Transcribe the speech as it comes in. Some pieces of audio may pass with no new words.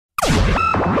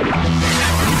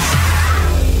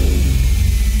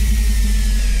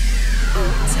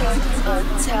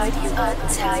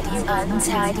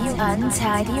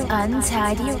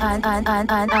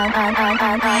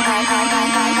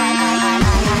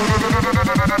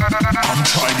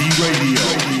Radio.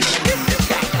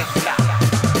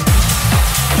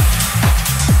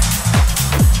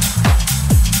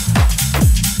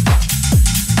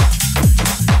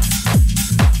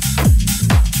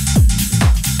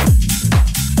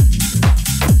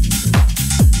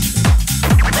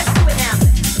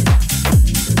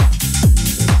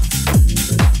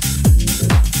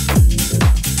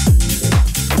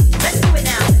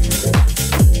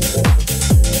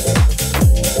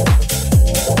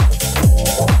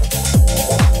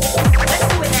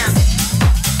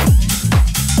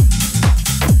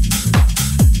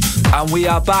 We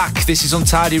are back. This is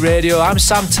Untidy Radio. I'm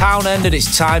Sam Townend and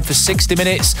it's time for 60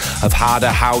 minutes of harder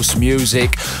house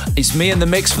music. It's me in the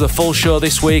mix for the full show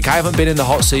this week. I haven't been in the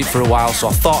hot seat for a while, so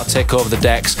I thought I'd take over the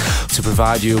decks to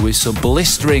provide you with some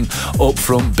blistering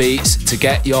upfront beats to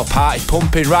get your party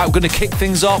pumping. Right, we're going to kick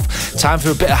things off. Time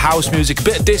for a bit of house music, a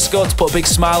bit of disco to put a big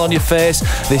smile on your face.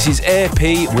 This is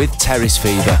AP with Terrace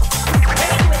Fever.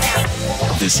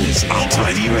 This is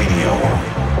Untidy Radio.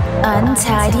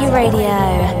 Untidy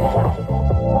Radio.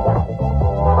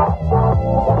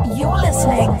 You're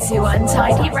listening to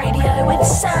Untidy Radio with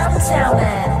Sam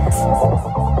Townend.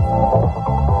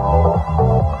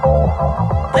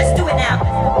 Let's do it now.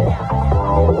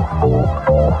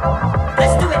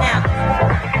 Let's do it now.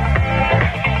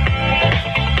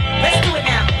 Let's do it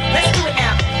now. Let's do it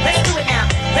now. Let's do it now.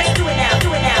 Let's do it now.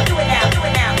 Do it now. Do it now. Do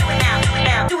it now. Do it now. Do it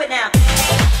now. Do it now.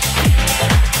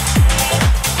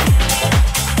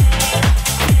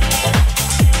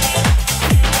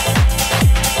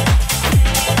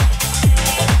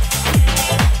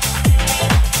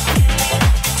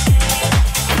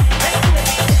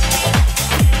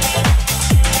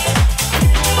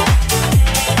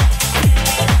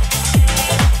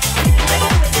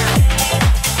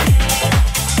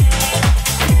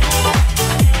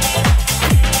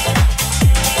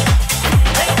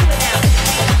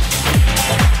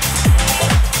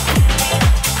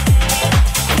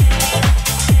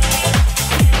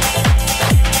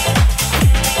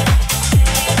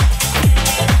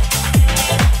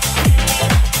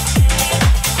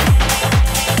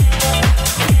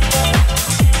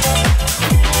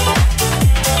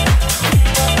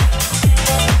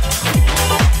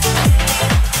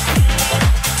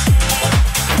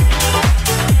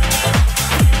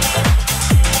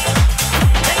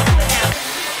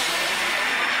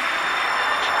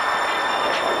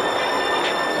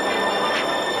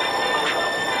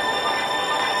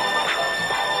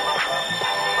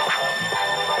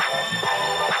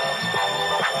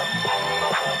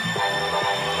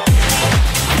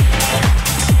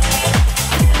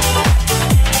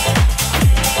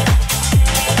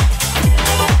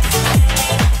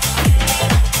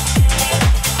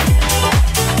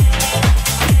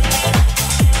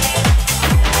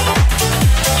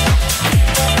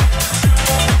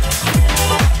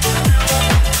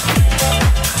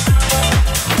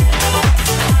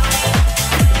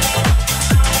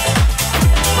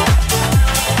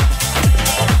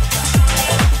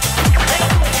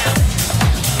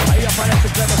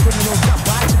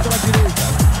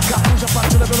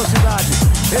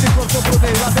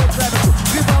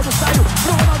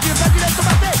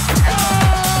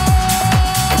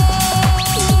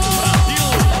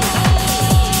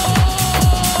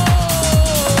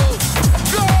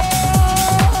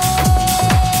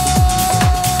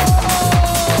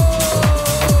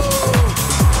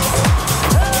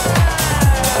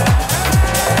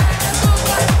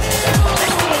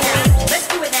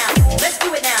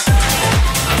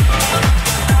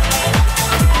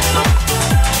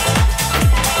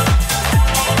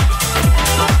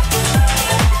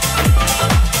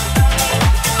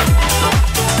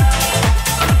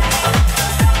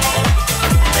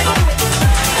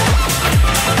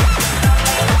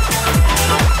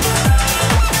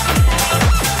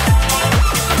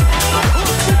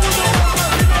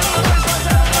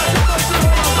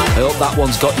 That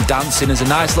one's got you dancing as a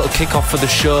nice little kick-off for the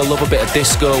show. Love a bit of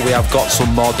disco. We have got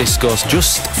some more discos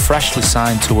just freshly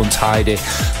signed to Untidy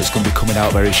that's going to be coming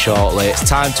out very shortly. It's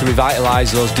time to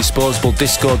revitalise those disposable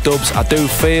disco dubs, I do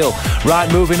feel.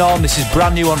 Right, moving on. This is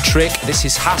brand new on Trick. This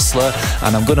is Hassler,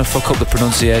 and I'm going to fuck up the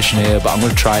pronunciation here, but I'm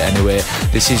going to try it anyway.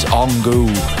 This is Ongu,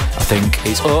 I think.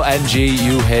 It's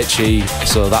O-N-G-U-H-E,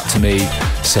 so that to me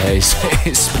says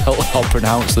it's spelled or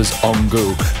pronounced as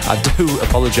Ongu. I do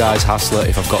apologise, Hassler,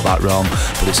 if I've got that wrong,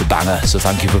 but it's a banger, so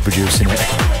thank you for producing it.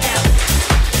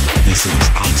 This is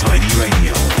Untidy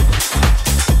Radio.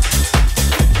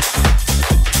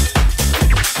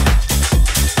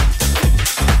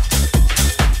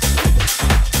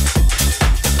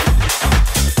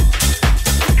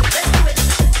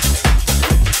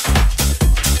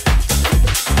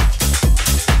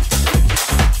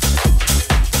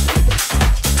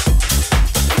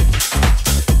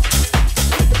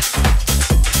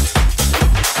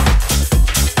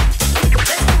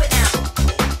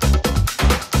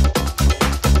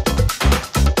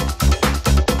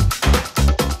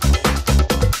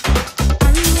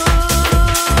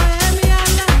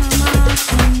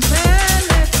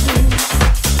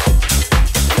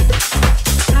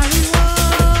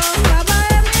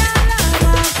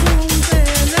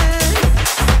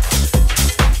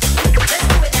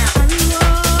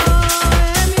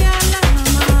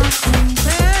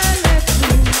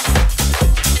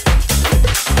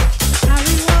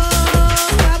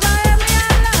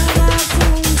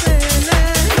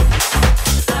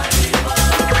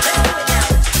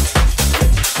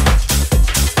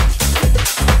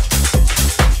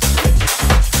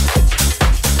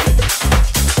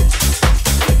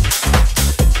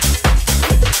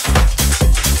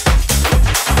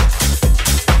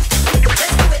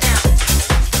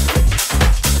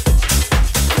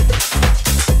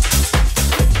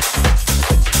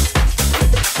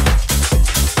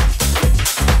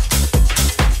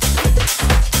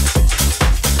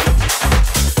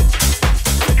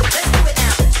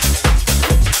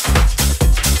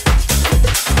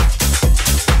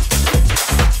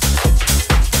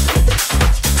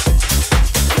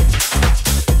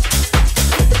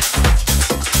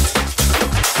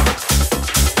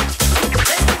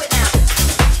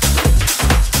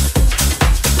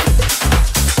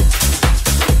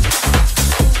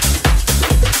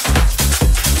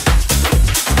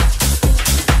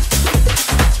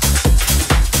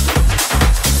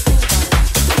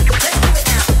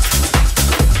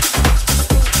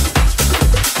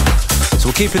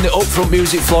 keeping the upfront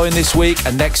music flowing this week.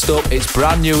 And next up, it's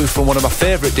brand new from one of my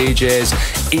favourite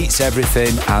DJs, Eats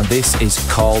Everything, and this is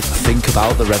called Think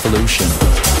About the Revolution.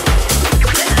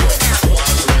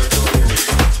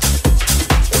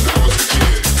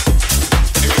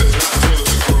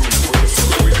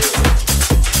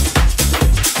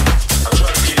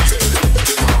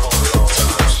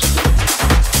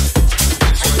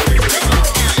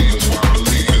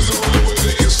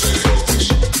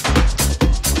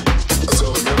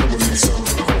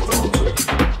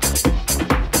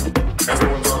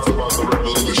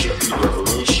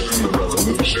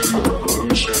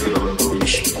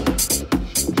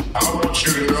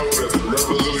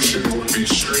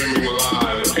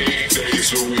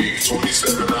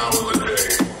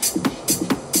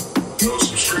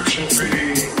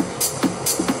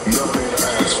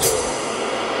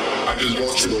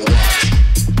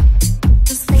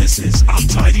 This is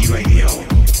Untidy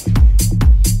Radio.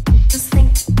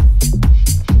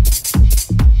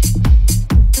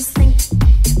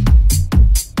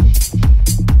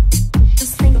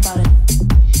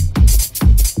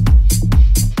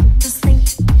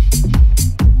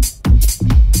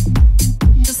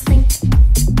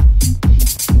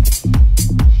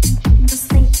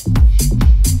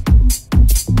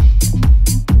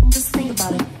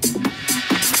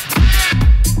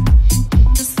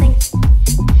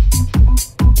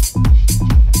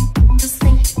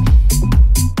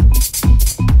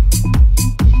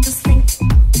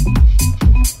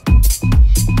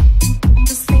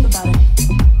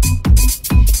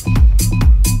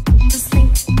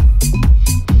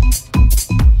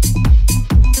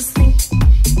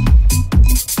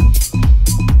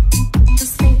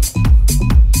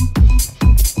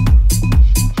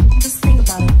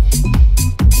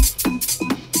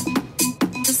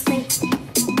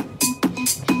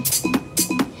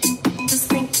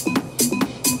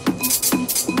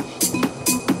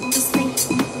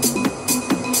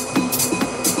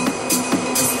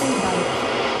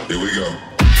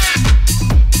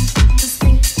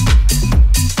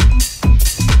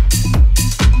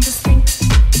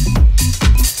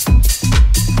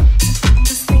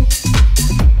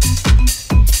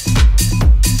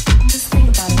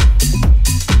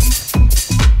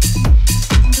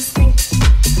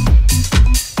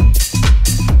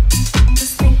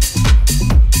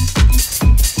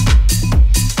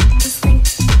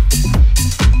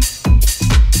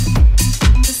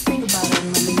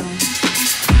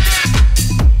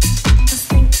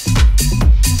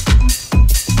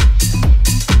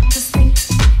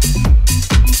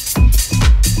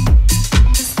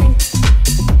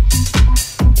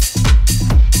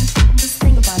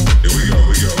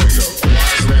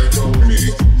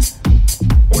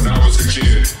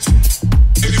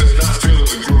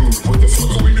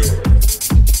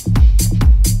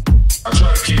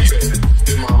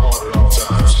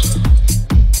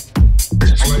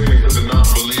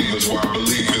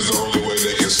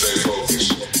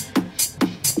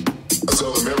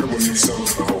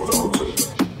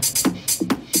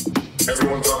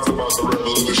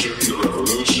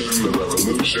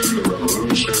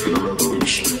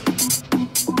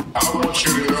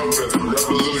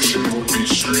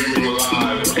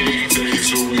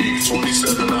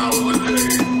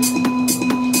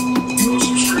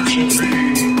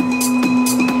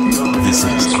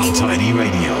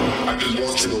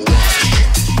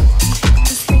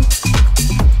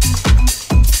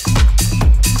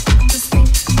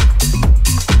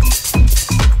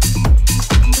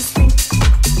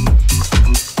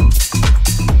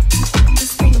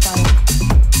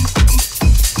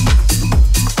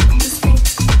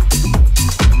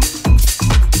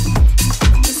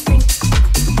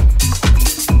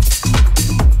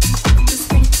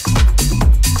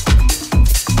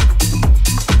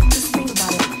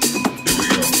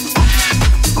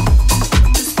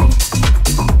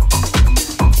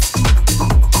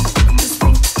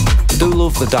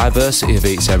 Diversity of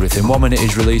Eats Everything. 1 minute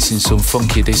he's releasing some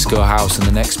funky disco house and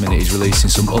the next minute he's releasing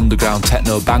some underground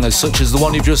techno bangers such as the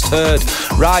one you've just heard.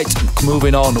 Right,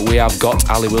 moving on, we have got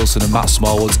Ali Wilson and Matt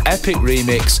Smallwood's epic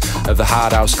remix of the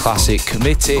hard house classic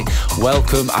Committee,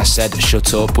 Welcome I Said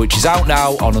Shut Up, which is out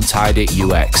now on Untidy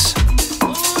UX.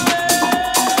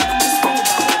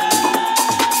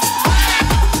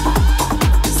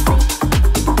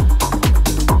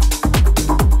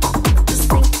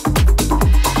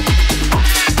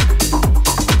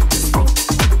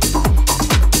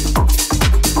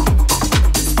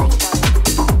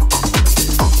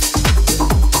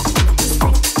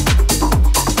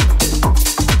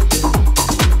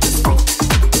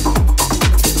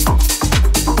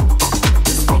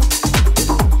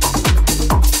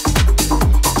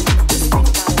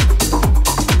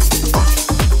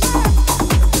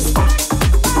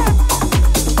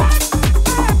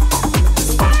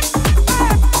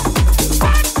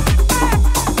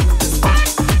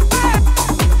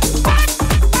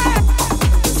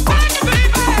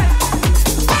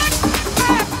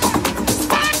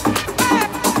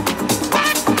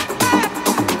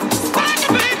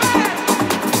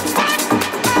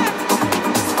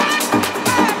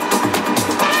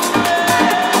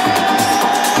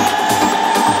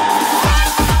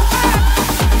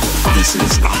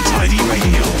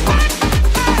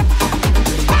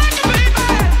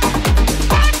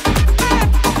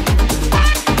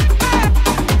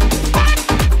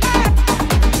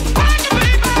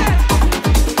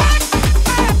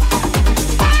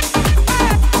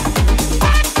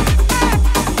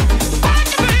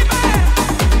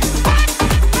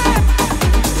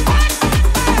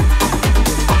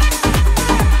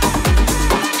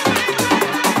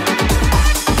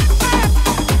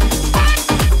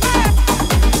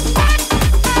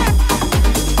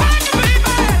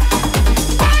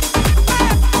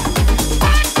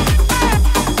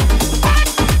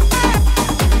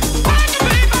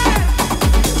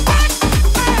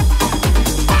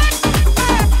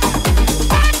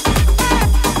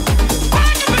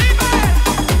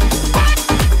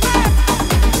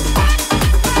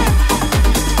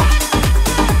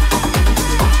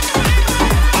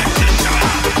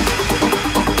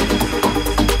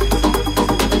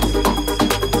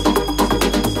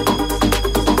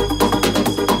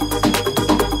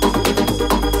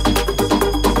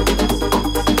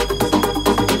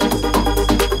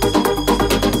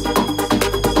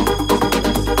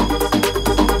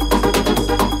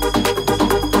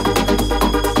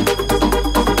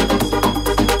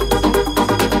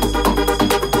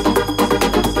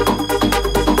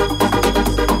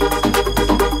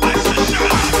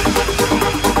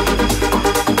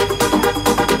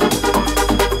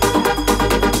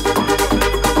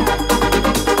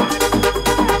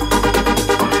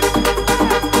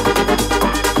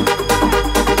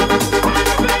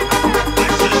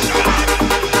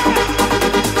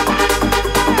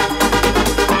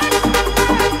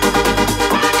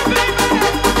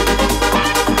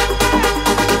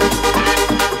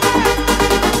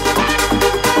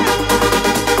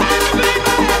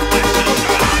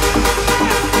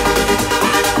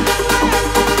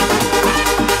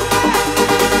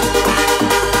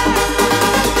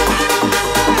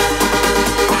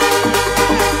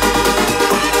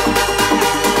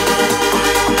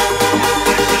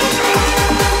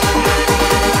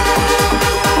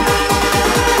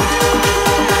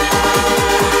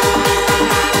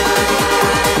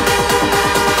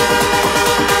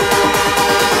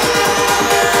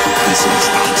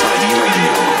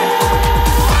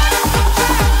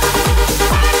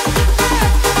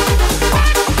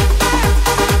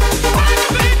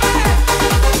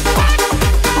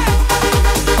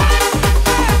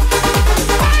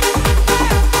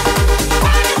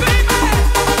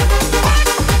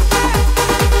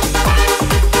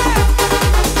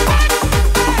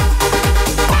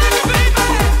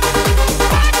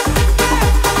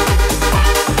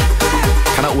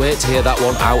 get that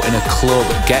one out in a club.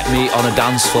 Get me on a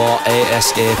dance floor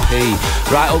ASAP.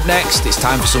 Right, up next, it's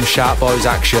time for some Sharp Boys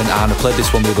action, and I played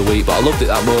this one the other week, but I loved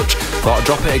it that much, thought I'd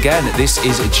drop it again. This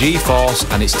is G-Force,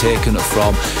 and it's taken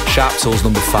from Sharp Tools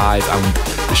number 5, and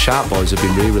the Sharp Boys have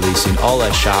been re-releasing all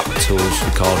their Sharp Tools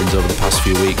recordings over the past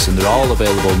few weeks, and they're all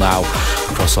available now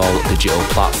across all digital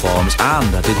platforms.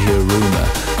 And I did hear a rumour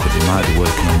that they might be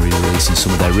working on re-releasing some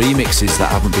of their remixes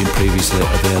that haven't been previously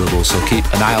available, so keep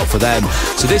an eye out for them.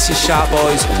 So this is Sharp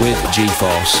Boys with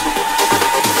G-Force.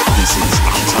 This is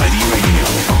Untidy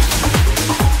Radio.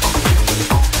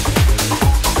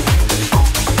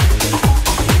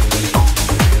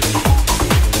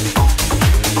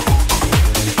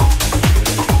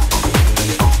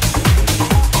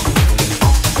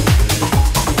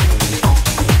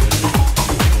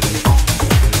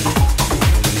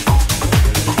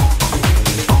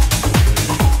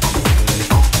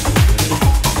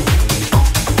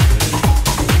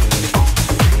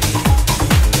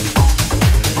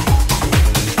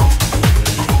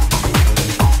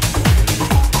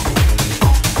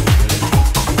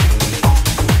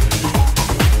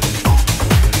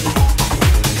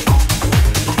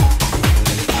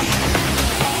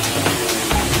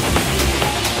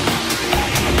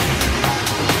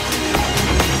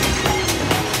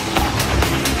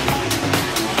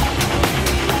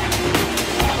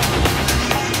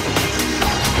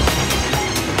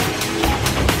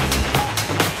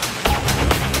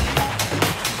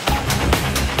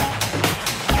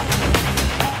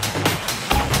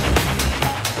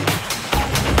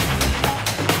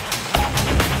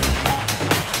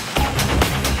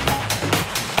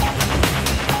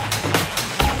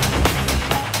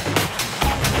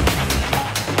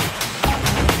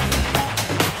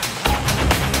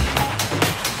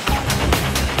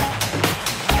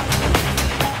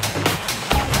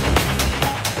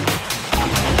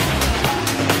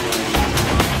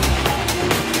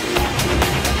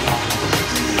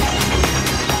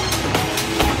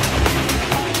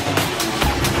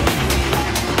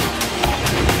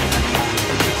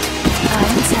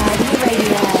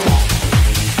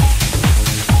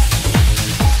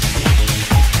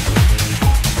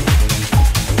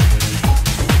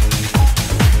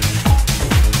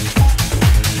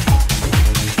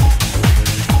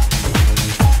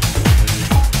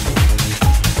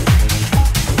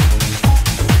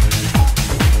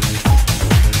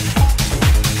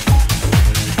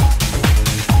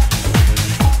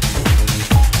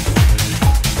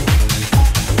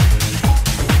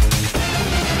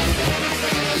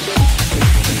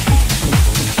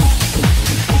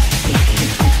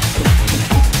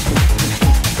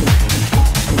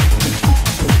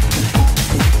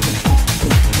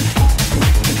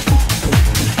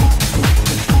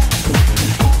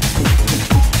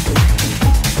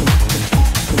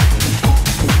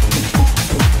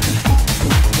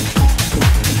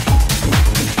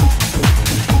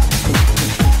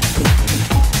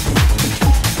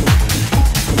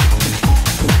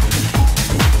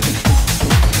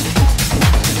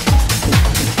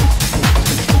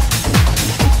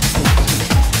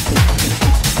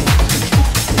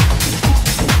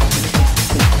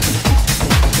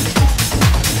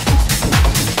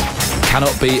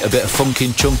 Cannot beat a bit of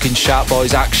funkin', chunkin', Sharp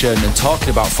Boys action. And talking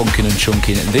about funkin' and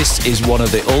chunkin', this is one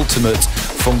of the ultimate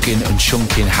funkin' and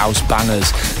chunkin' house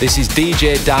bangers. This is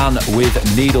DJ Dan with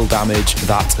Needle Damage,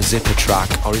 that zipper track.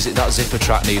 Or is it that zipper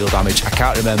track, Needle Damage? I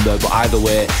can't remember, but either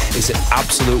way, it's an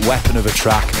absolute weapon of a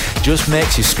track. Just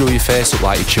makes you screw your face up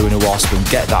like you're chewing a wasp and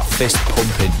get that fist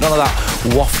pumping. None of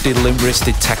that wafted,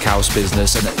 limp-wristed tech house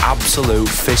business, and an absolute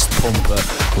fist pumper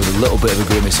with a little bit of a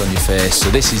grimace on your face. So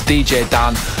this is DJ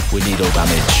Dan with Needle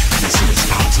Damage. This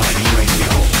is Untidy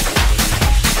Radio.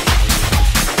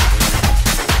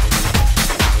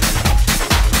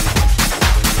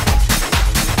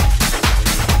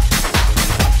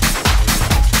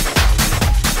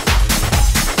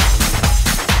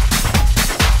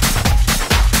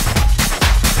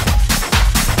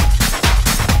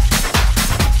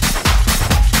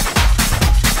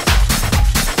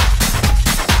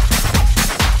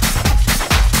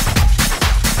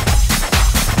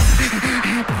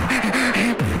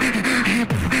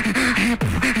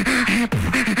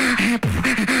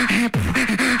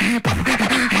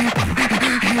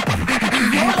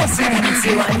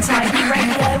 Untidy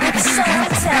Radio with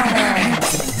Townend.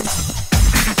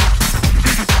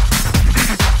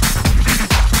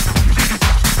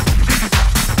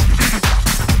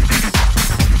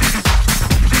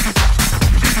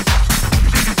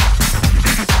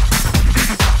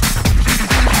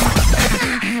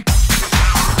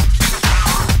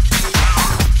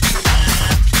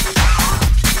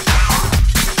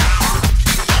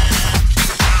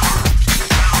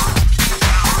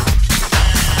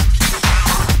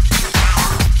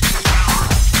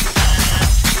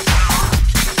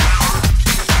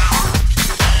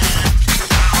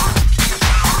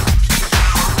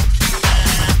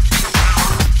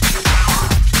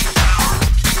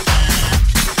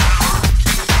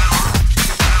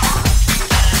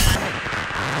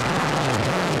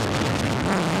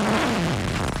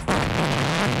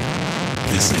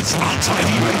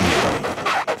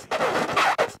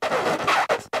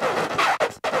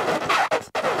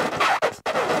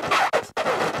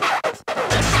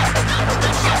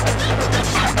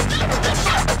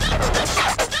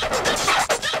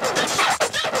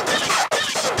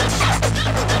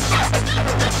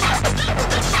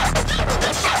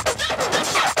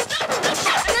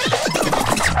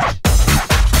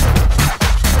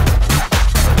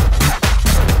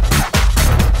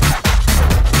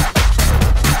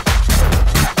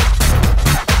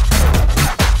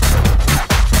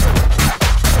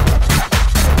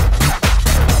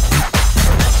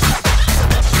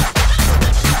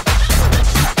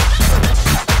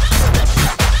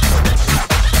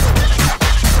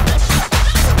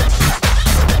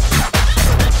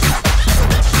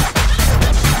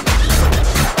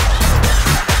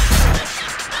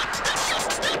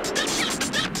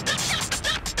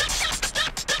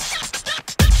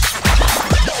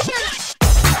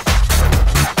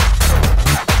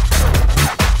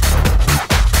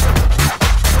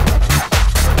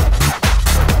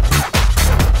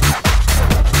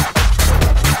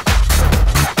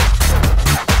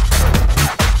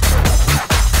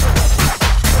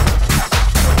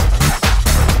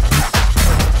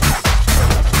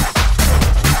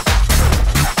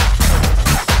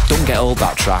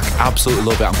 that track. Absolutely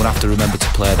love it. I'm going to have to remember to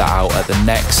play that out at the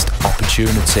next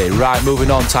opportunity. Right,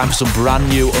 moving on. Time for some brand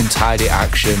new Untidy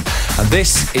action. And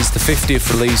this is the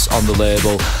 50th release on the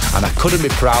label. And I couldn't be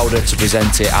prouder to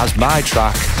present it as my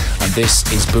track. And this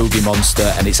is Boogie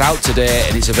Monster. And it's out today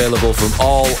and it's available from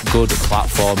all good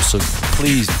platforms. So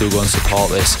please do go and support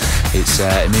this.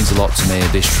 It means a lot to me,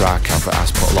 this track.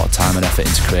 I've put a lot of time and effort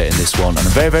into creating this one. And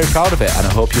I'm very, very proud of it. And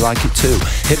I hope you like it too.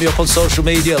 Hit me up on social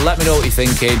media. Let me know what you're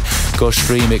thinking. Go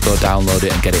stream it, go download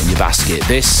it and get it in your basket.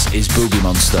 This is Boogie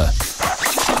Monster.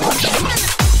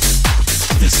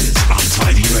 This is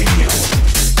Untidy Radio.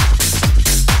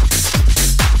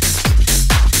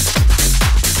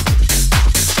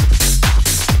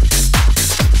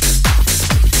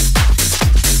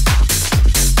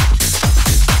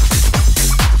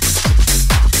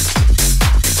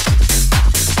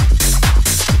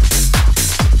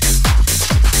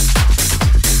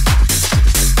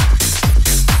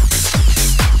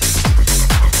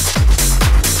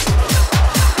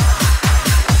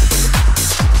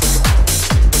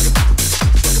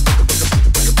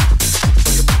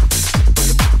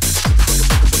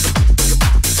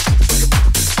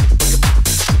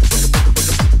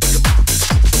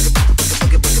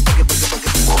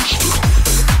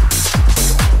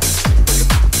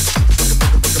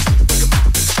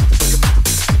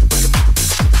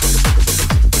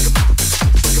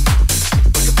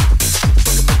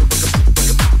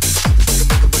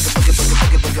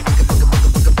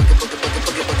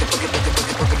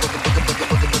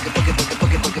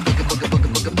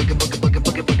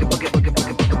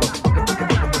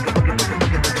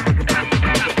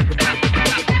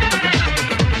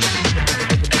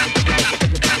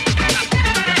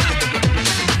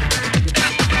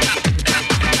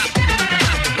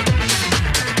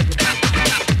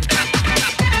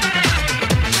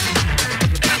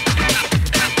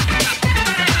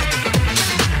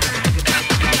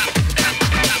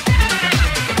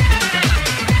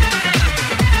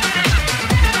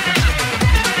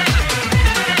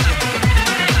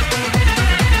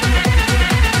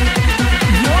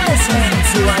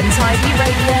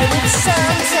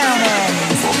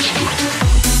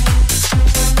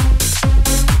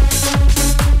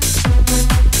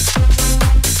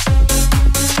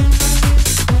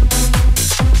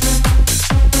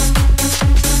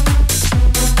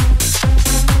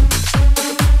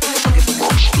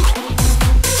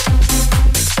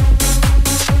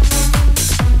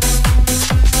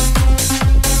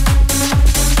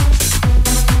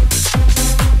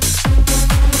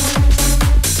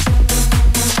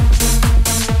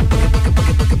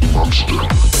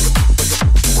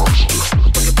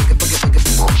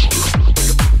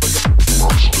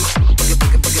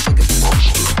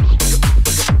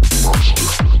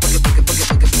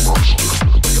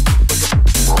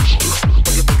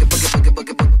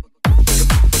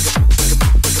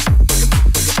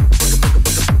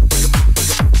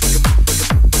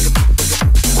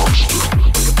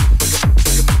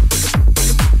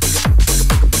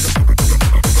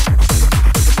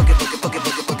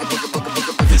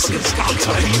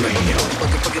 Untidy Radio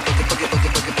with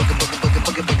Townend.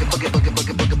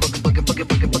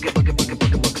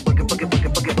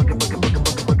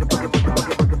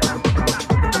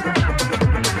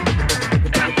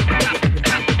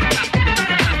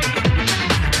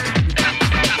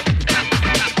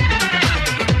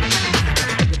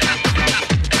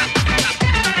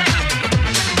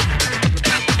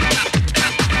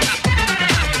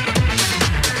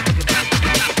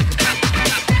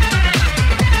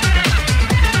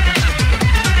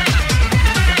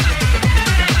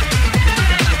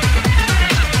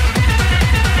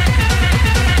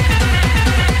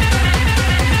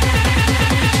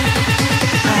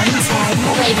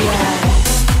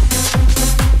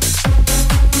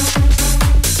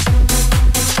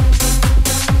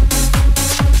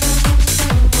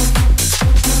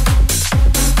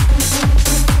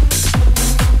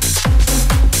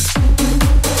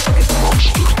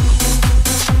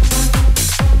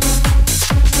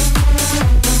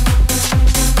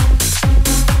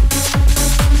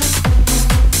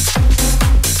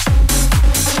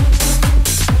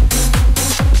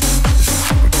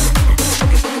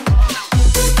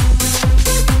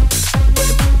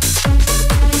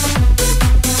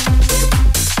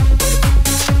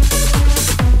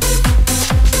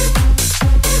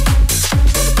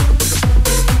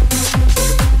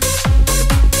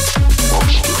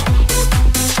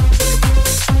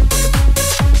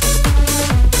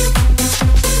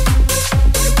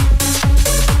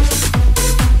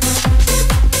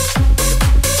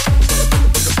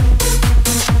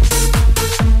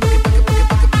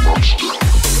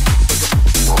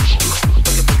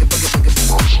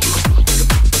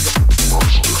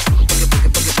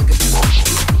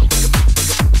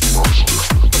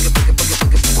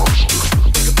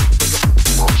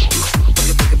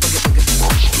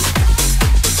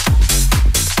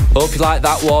 Hope you like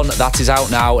that one. That is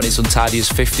out now and it's Untidy's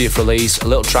 50th release. A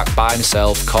little track by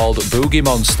himself called Boogie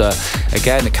Monster.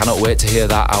 Again, I cannot wait to hear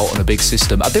that out on a big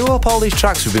system. I do hope all these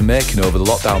tracks we've been making over the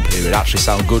lockdown period actually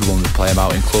sound good when we play them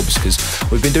out in clubs, because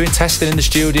we've been doing testing in the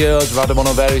studios, we've had them on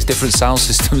various different sound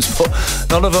systems, but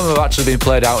none of them have actually been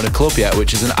played out in a club yet,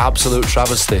 which is an absolute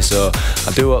travesty. So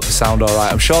I do hope they sound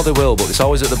alright. I'm sure they will, but it's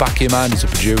always at the back of your mind as a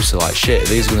producer, like, shit,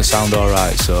 these are going to sound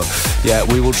alright. So yeah,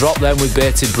 we will drop them with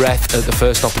bated breath at the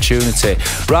first opportunity.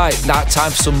 Right, now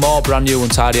time for some more brand new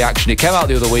Untidy action. It came out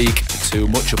the other week to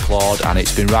much applaud and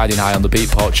it's been riding high on the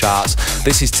Beatport charts.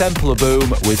 This is Temple of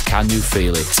Boom with Can You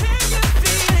Feel It?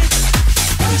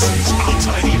 This is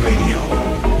Untidy Radio.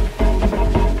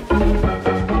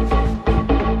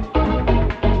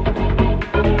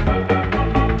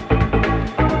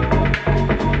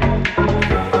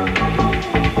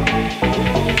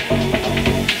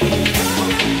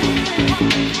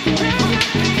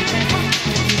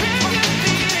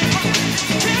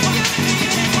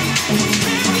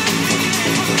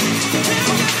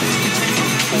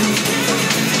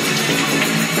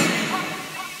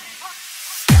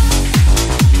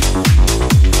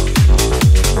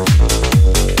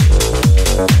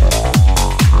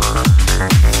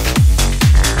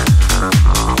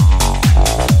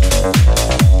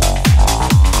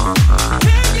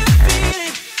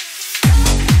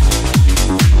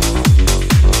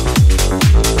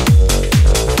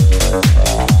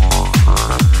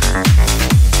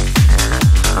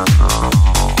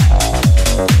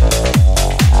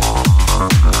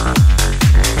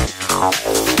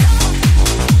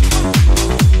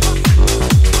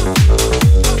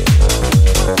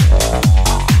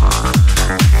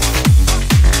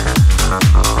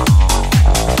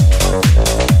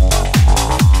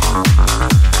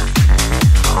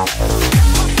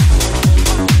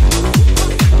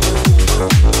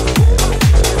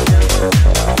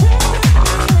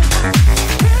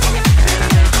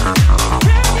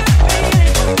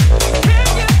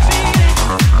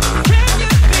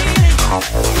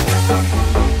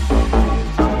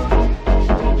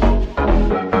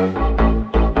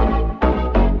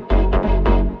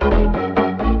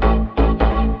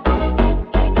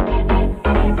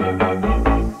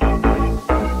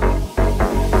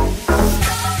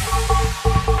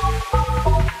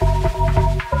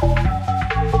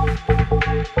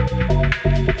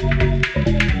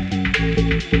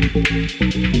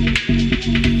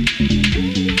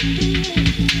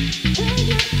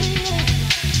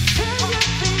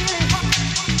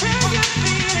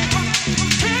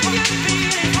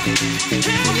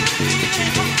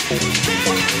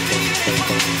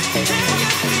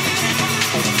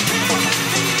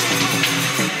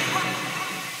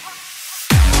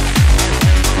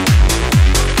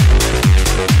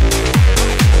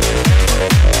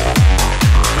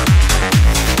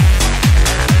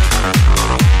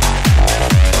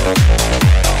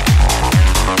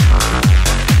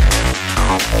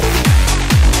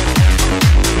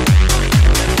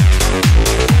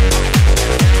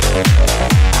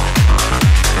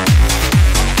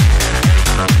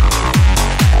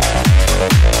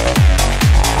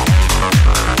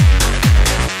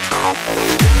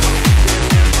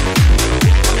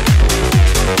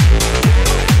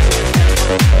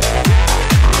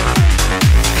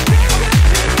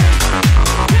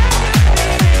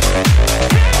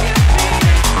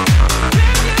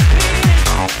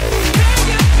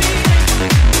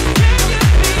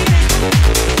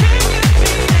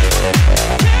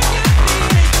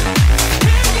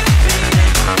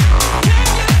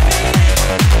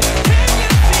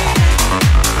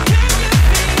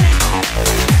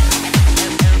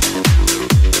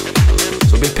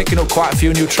 Quite a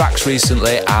few new tracks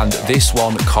recently, and this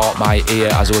one caught my ear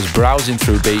as I was browsing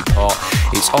through Beatport.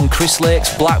 It's on Chris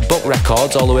Lake's Black Book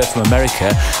Records, all the way from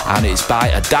America, and it's by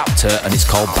Adapter, and it's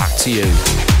called Back to You.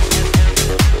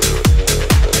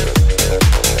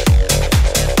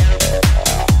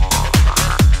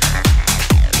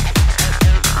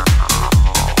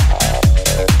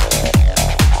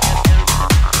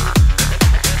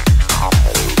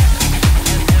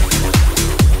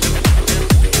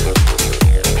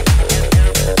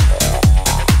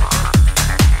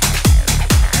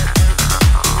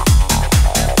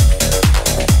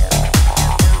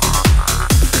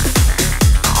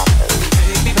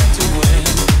 Baby, back to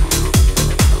when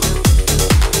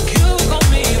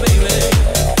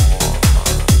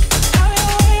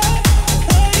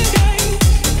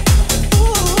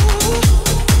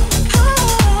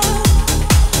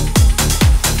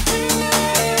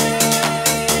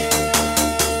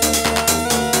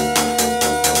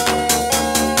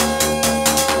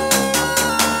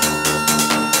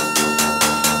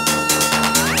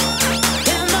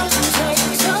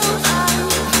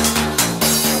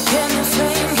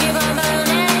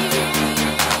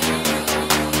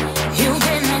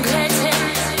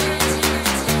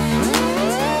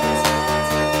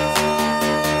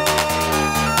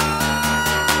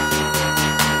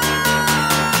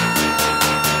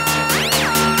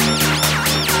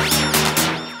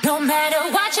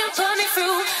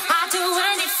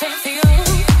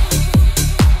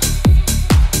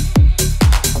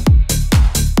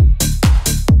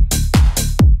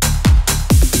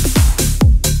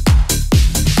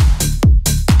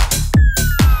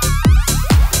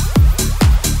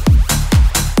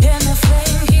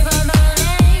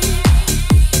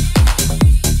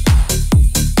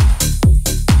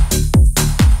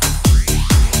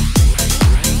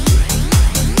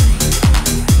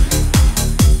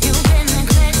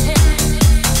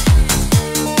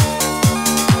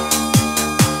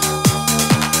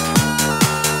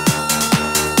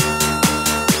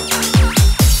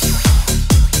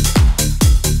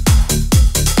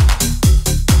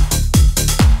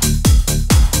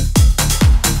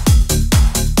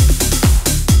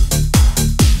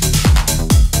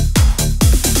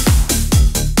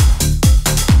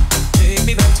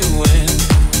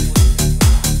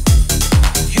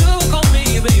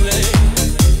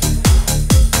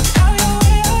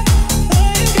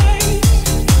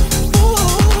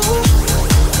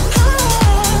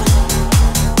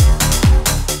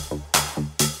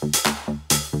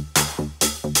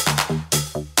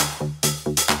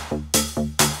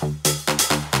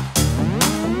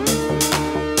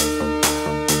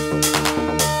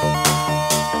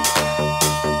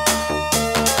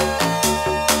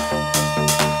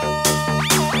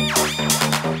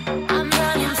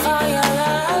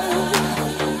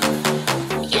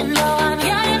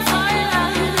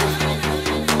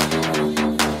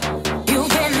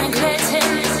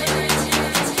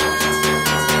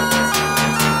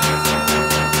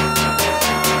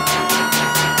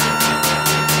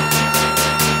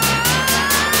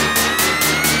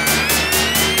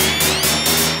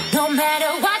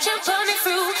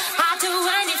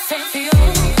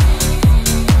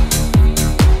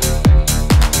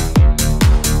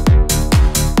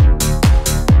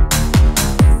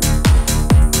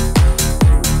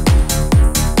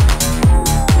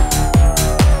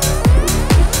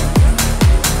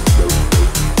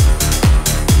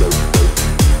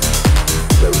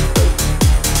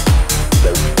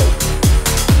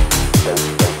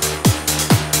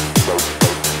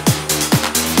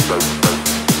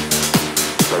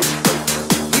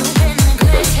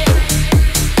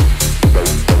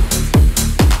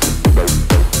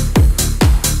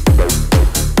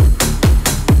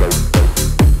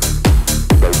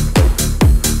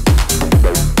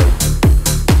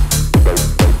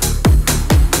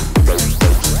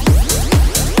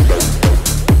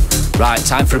Right,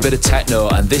 time for a bit of techno,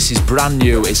 and this is brand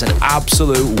new. It's an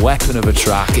absolute weapon of a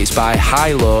track. It's by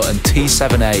Hilo and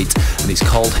T78, and it's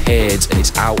called Hades, and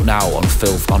it's out now on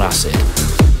Filth on Acid.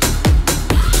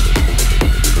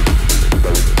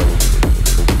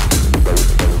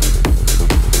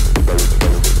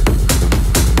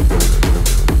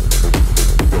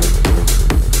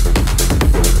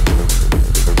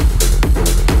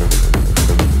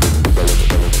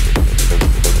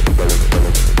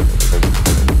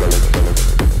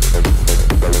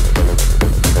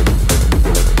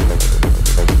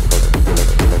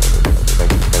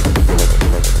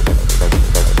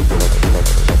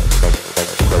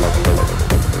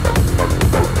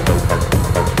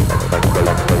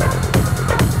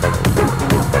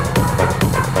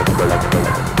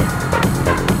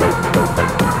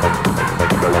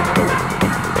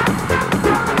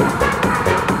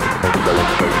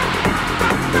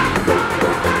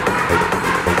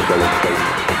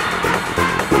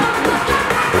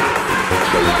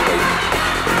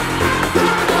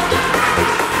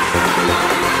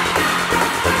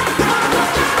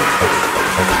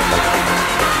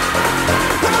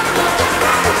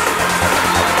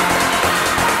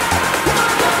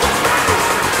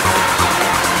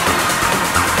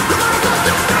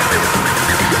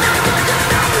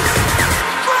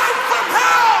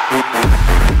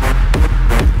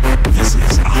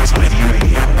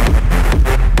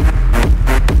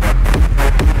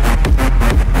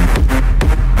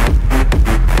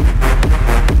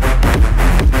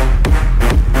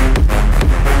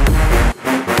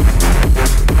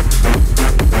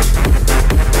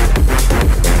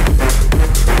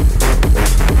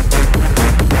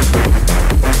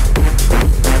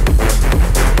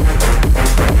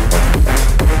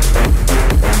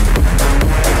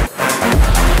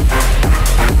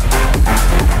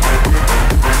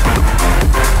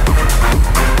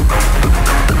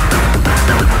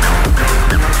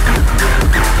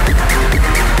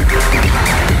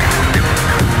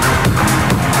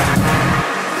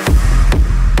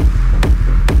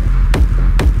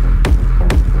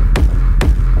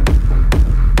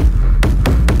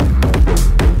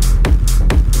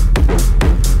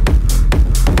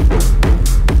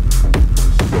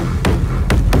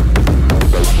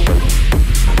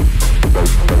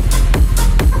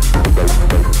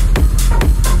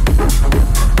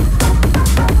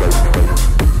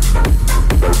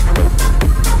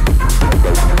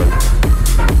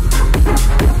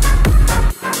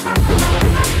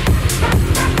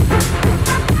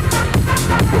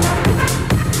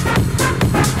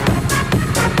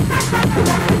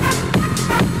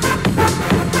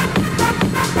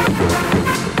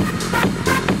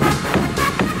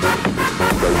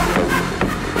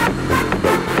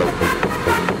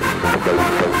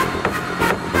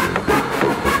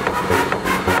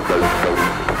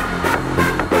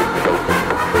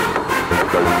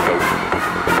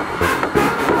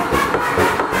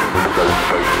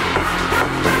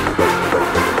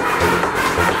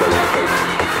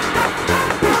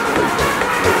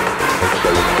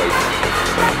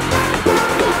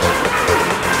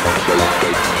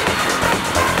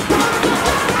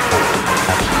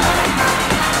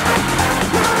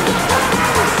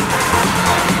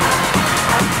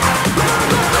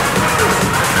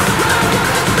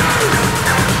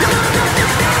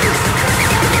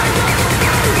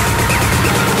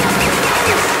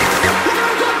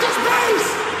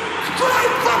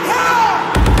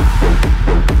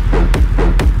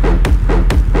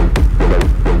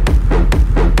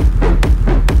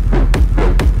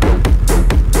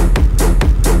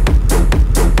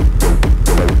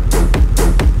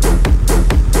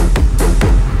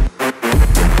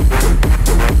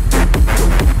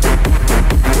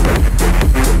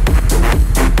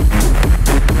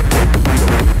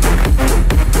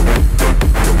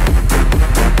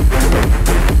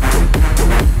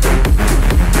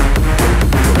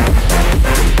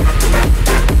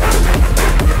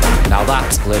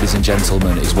 ladies and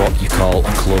gentlemen, is what you call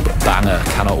a club banger.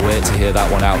 Cannot wait to hear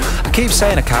that one out. I keep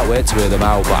saying I can't wait to hear them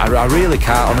out, but I really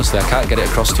can't, honestly. I can't get it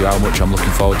across to you how much I'm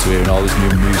looking forward to hearing all this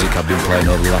new music I've been playing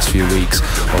over the last few weeks,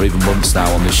 or even months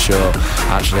now on this show,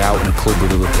 actually out in a club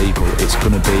with other people. It's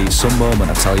going to be some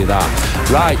moment, I tell you that.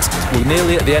 Right, we're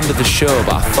nearly at the end of the show,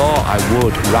 but I thought I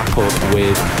would wrap up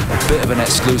with a bit of an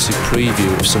exclusive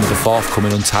preview of some of the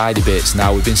forthcoming Untidy bits.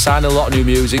 Now, we've been signing a lot of new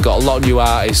music, got a lot of new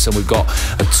artists, and we've got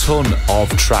a ton of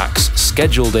tracks tracks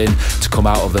scheduled in to come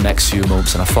out over the next few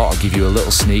months, and I thought I'd give you a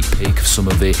little sneak peek of some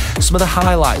of the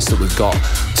highlights that we've got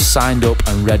signed up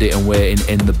and ready and waiting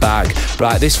in the bag.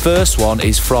 Right, this first one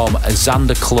is from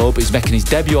Zander Club. He's making his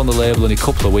debut on the label in a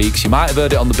couple of weeks. You might have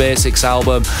heard it on the Basics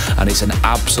album, and it's an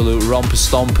absolute romper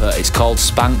stomper. It's called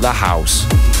Spank the House.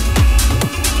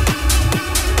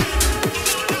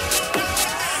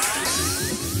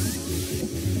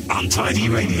 Untidy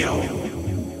Radio.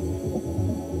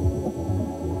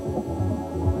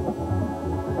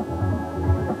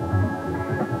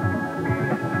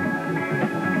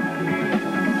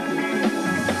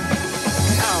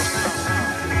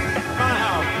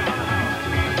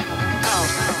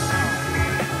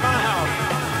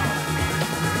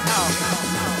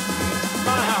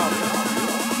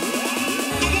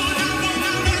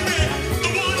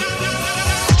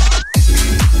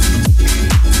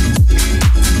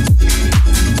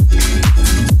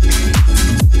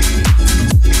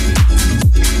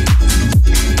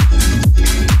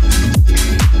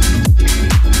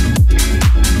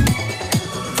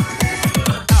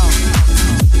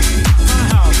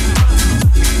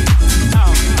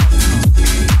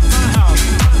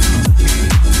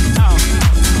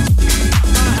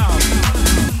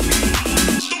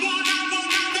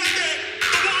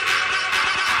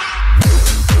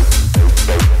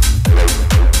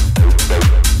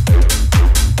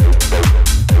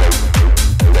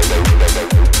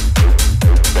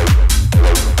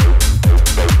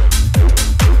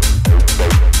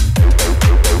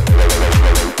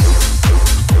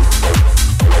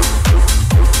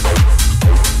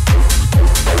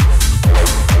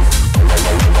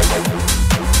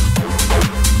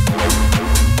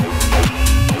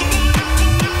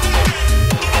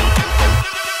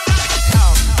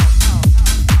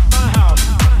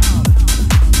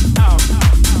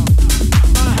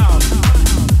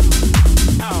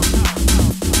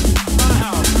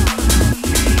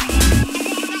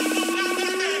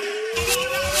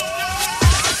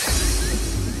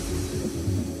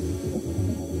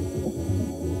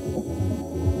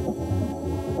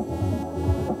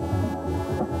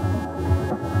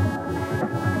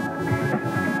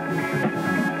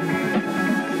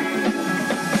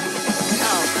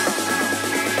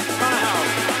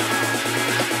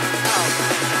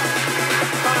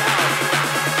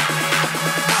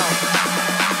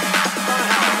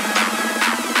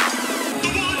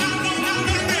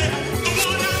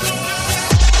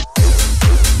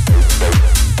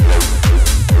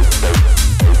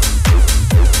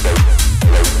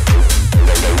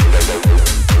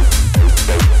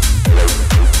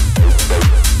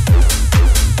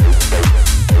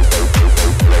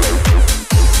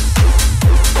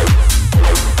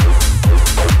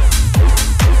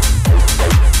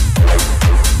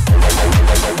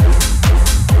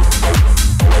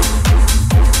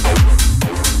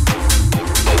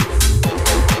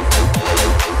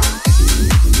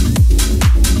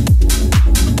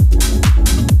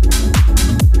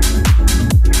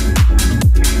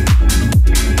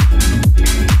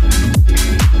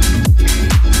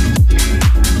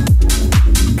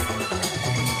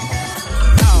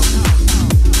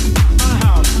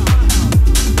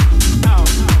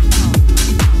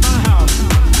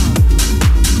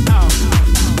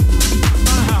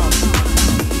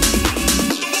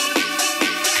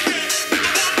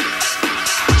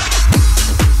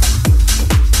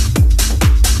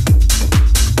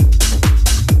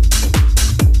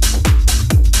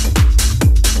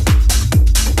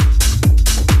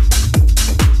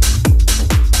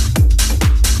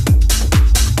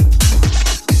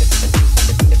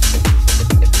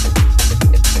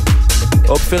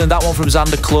 Feeling that one from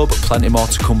Zander Club. Plenty more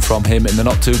to come from him in the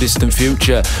not too distant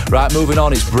future. Right, moving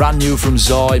on, it's brand new from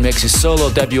Zor. He makes his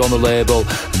solo debut on the label.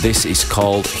 This is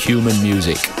called Human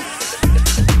Music.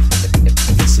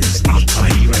 This is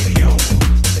Untidy Radio.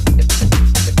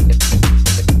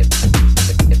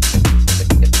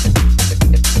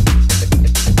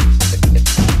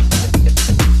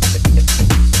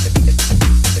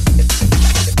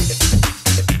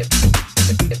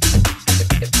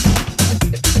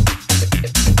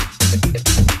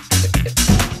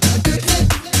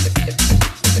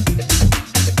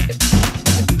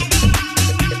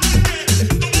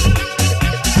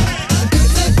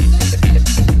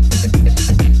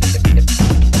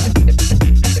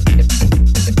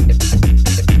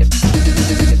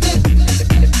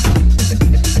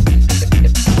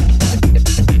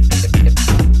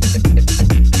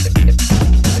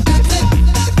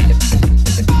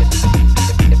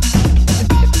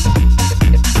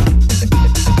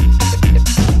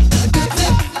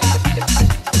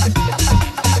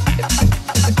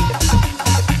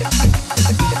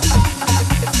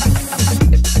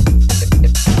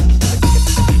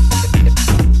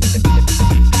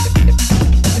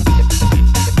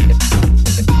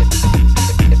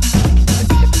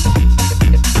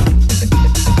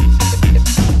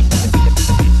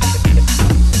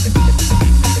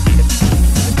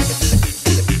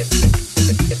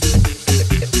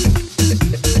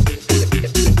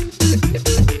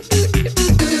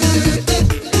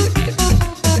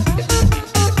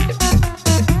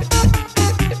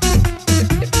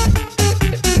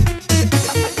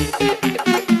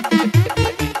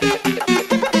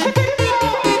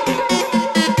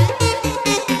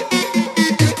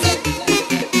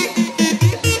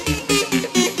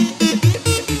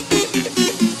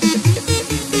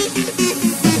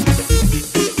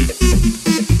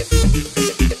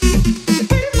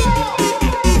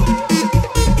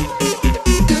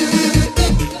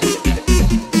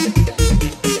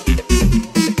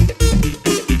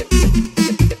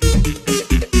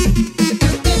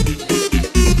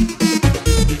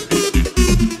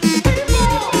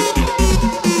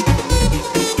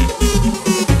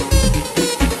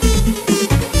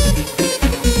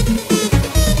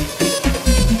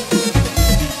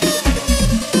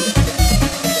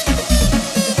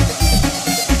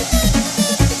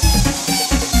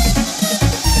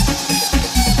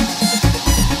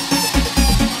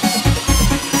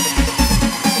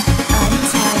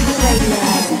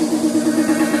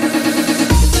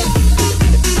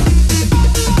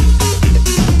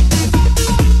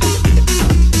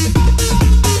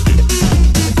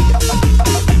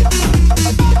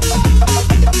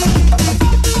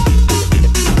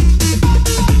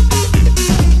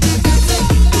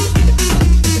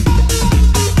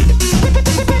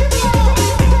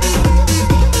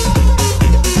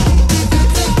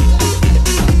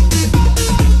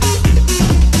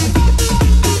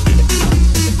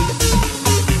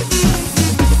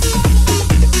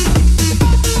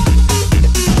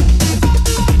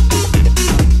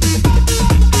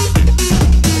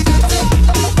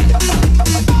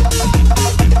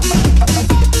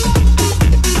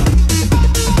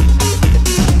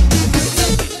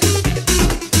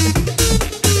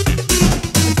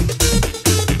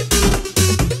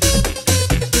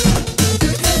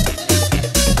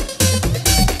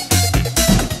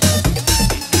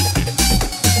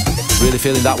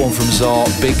 feeling that one from Zor.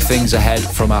 Big things ahead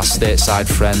from our stateside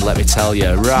friend, let me tell you.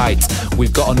 Right,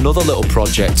 we've got another little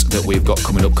project that we've got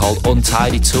coming up called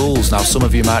Untidy Tools. Now, some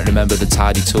of you might remember the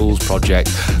Tidy Tools project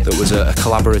that was a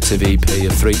collaborative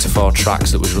EP of 3 to 4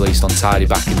 tracks that was released on Tidy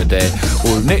back in the day.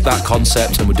 Well, we've nicked that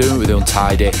concept and we're doing it with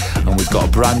Untidy, and we've got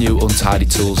a brand new Untidy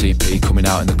Tools EP coming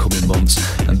out in the coming months.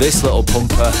 And this little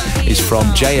pumper is from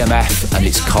JMF and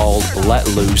it's called Let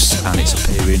Loose, and it's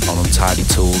appearing on Untidy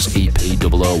Tools EP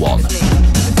 001.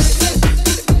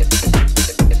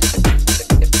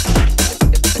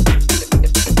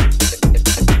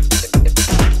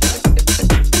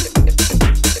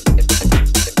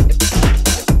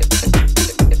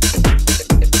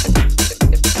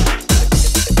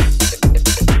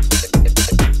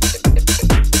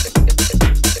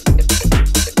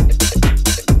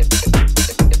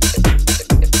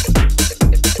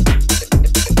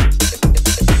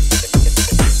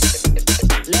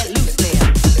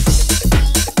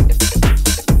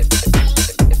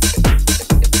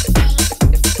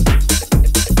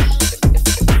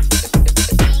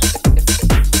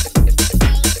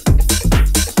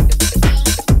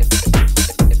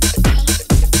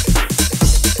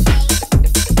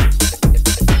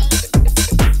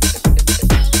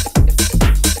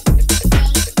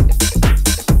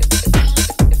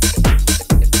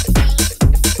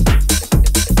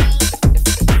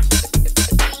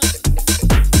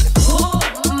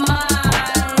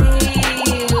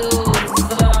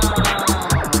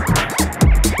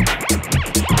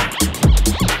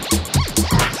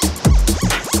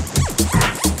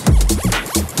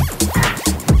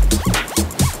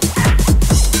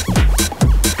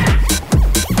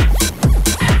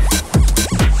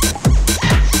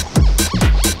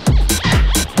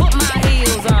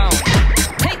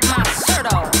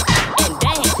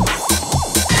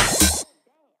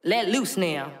 Let loose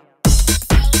now.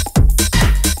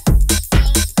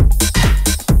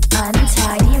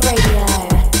 Untidy Radio.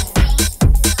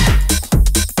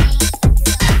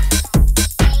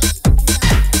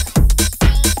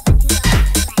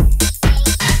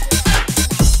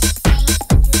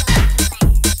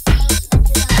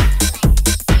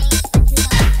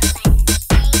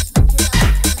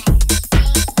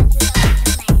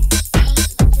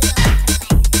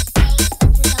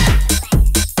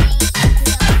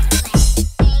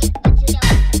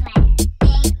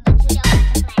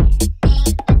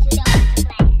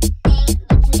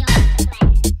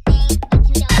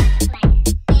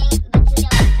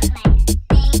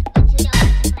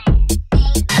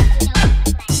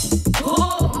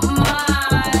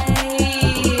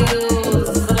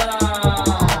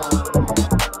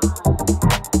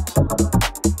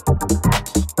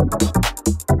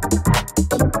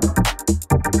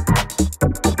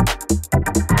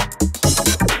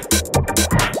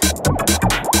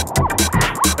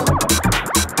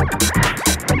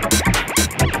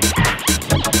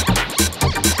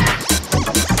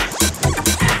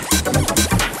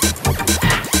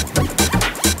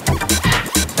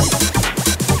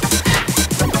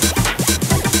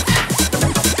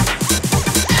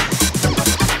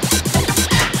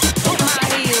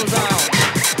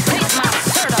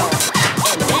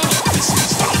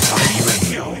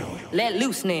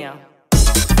 Now.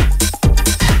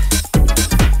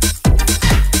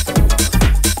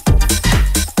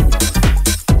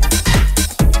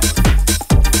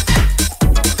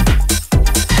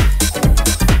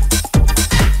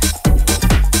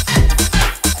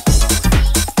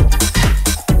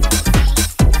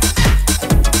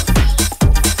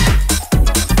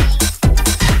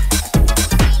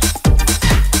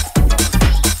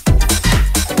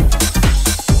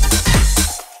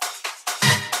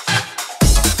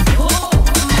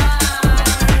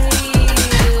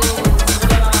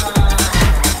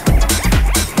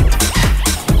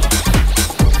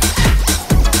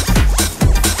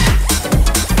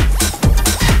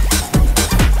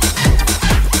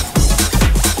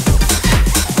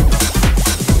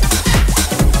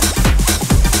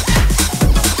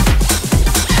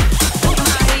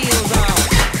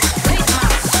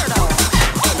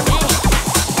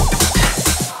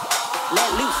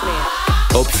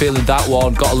 Feeling that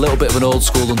one, got a little bit of an old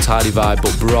school Untidy vibe,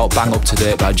 but brought bang up to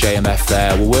date by JMF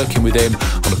there. We're working with him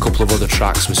on a couple of other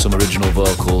tracks with some original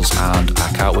vocals, and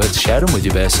I can't wait to share them with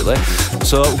you basically.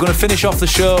 So we're going to finish off the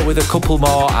show with a couple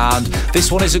more, and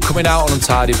this one isn't coming out on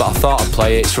Untidy, but I thought I'd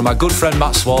play it. It's from my good friend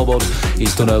Matt Smallwood.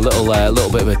 He's done a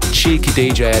little bit of a cheeky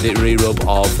DJ edit re-rub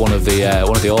of one of the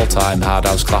all-time hard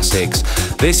house classics.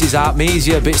 This is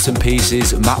Artemesia, Bits and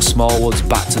Pieces, Matt Smallwood's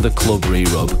Back to the Club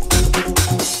re-rub.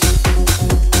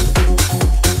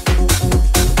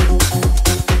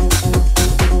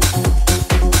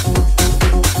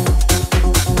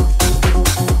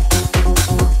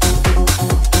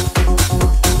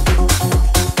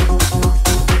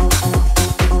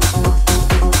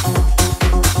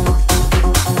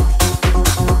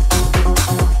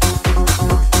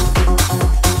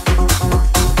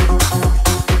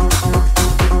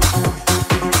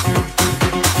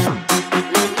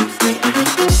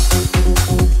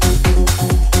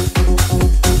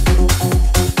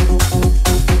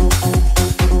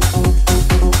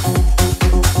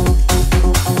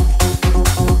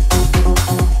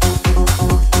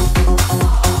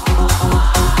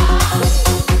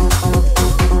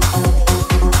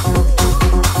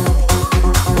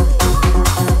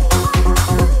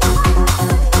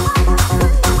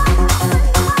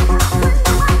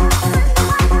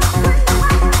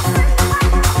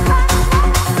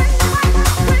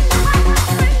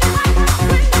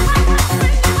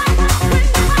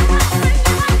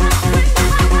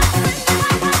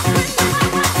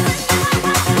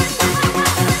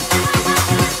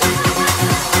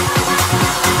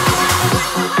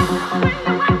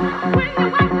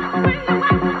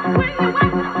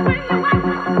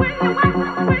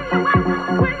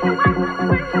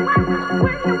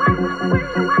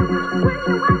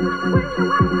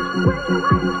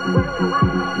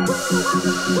 This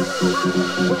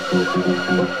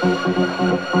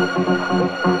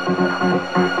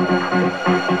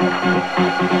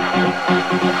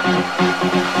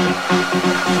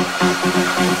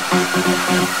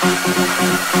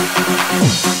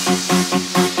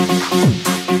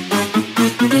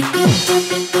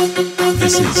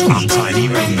is Untidy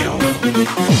Radio.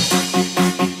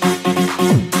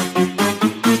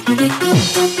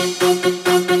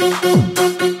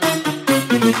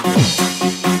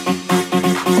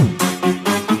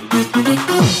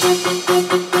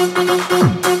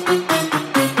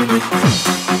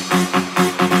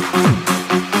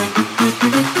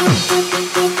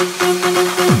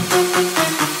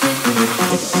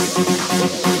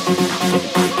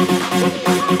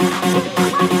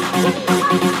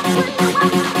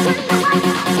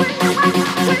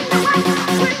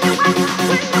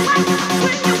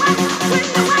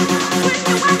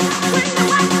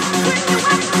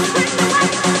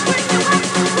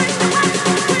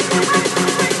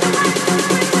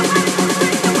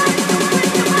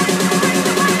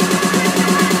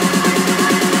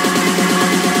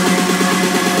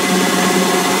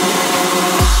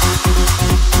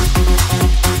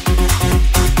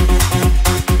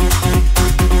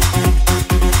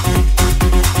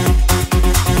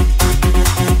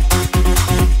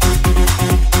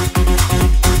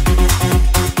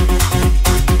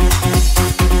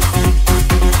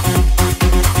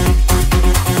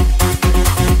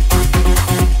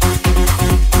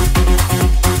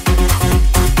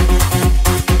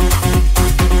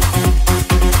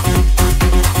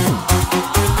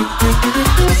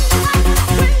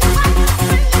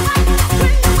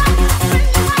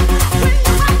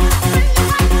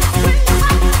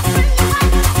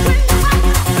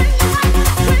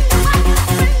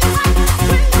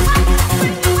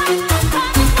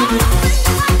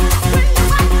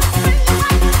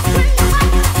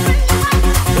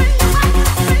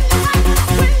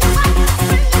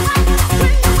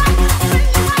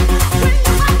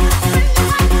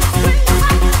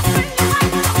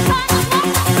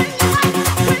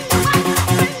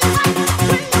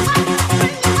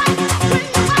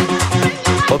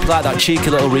 Like that cheeky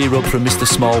little re-rub from Mr.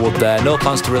 Smallwood there. No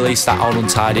plans to release that on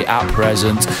Untidy at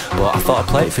present, but I thought I'd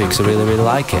play it for you because I really, really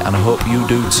like it, and I hope you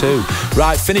do too.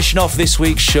 Right, finishing off this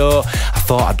week's show, I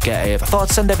thought I'd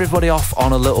send everybody off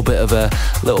on a little bit of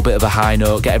a high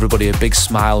note, get everybody a big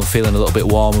smile and feeling a little bit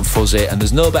warm and fuzzy, and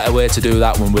there's no better way to do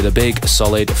that than with a big,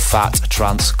 solid, fat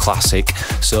trance classic.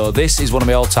 So this is one of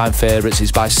my all-time favourites.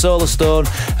 It's by Solarstone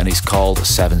and it's called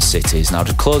Seven Cities. Now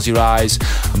just close your eyes,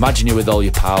 imagine you're with all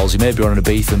your pals, you may be on a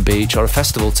Beethan beach or a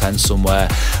festival tent somewhere,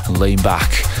 and lean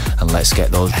back and let's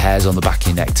get those hairs on the back of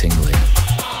your neck tingling.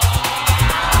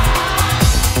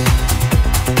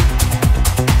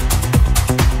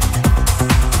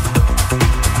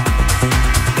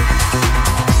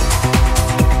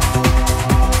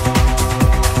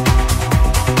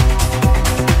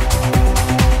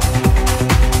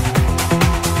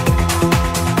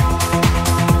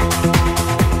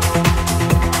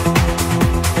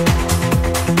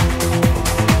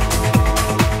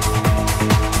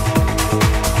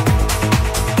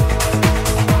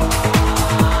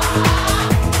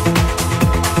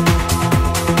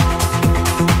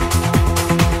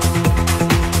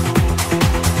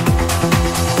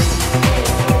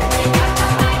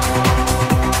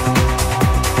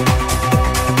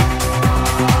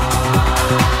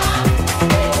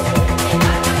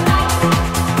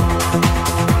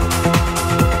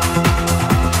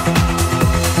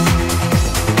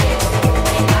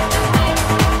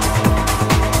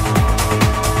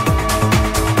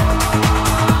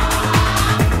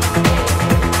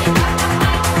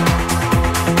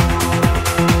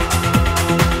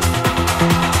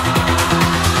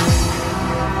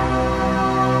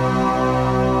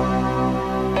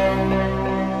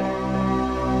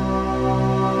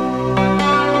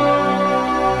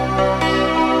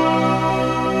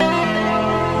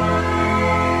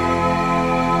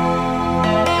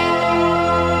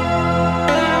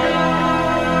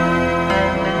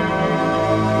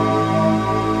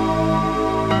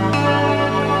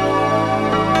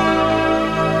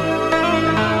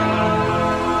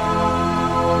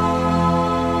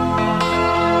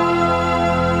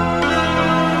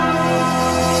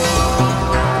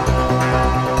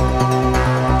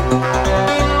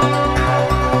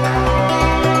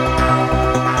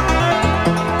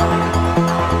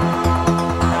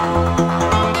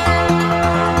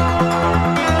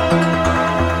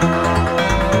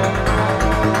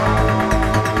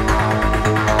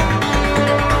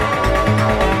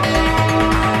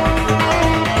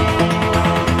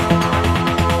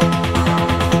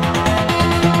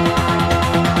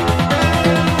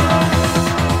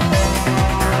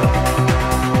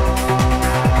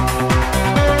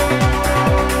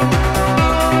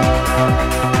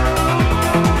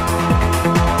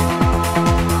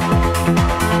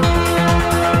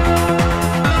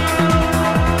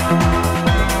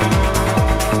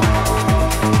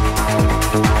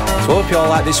 you all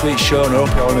like this week's show, and I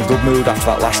hope you're in a good mood after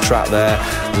that last track there.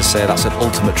 As I say, that's an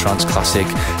ultimate trance classic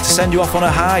to send you off on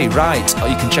a high. Right,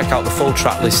 you can check out the full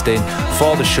track listing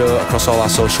for the show across all our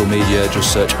social media.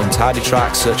 Just search Untidy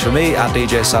Trax, search for me at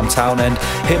DJ Sam Townend.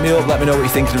 Hit me up, let me know what you're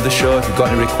thinking of the show. If you've got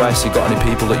any requests, you've got any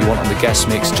people that you want on the guest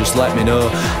mix, just let me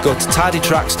know. Go to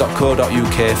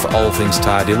tidytracks.co.uk for all things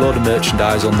tidy. Load of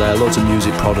merchandise on there, loads of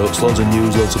music products, loads of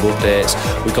news, loads of updates.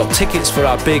 We've got tickets for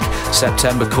our big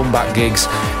September comeback gigs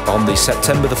on the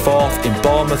September the 4th in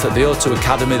Bournemouth at the O2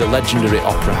 Academy, the legendary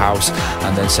Opera House,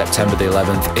 and then September the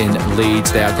 11th in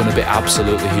Leeds. They are going to be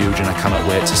absolutely huge, and I cannot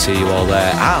wait to see you all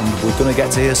there. And we're going to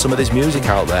get to hear some of this music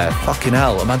out there. Fucking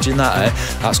hell, imagine that, eh?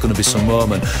 That's going to be some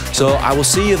moment. So I will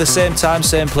see you the same time,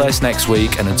 same place next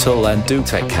week, and until then, do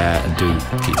take care and do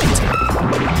keep it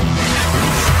tight.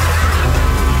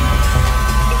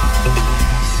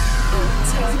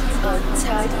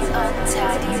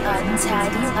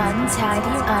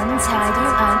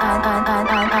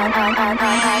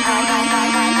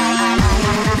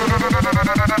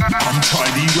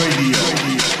 Untidy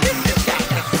Radio.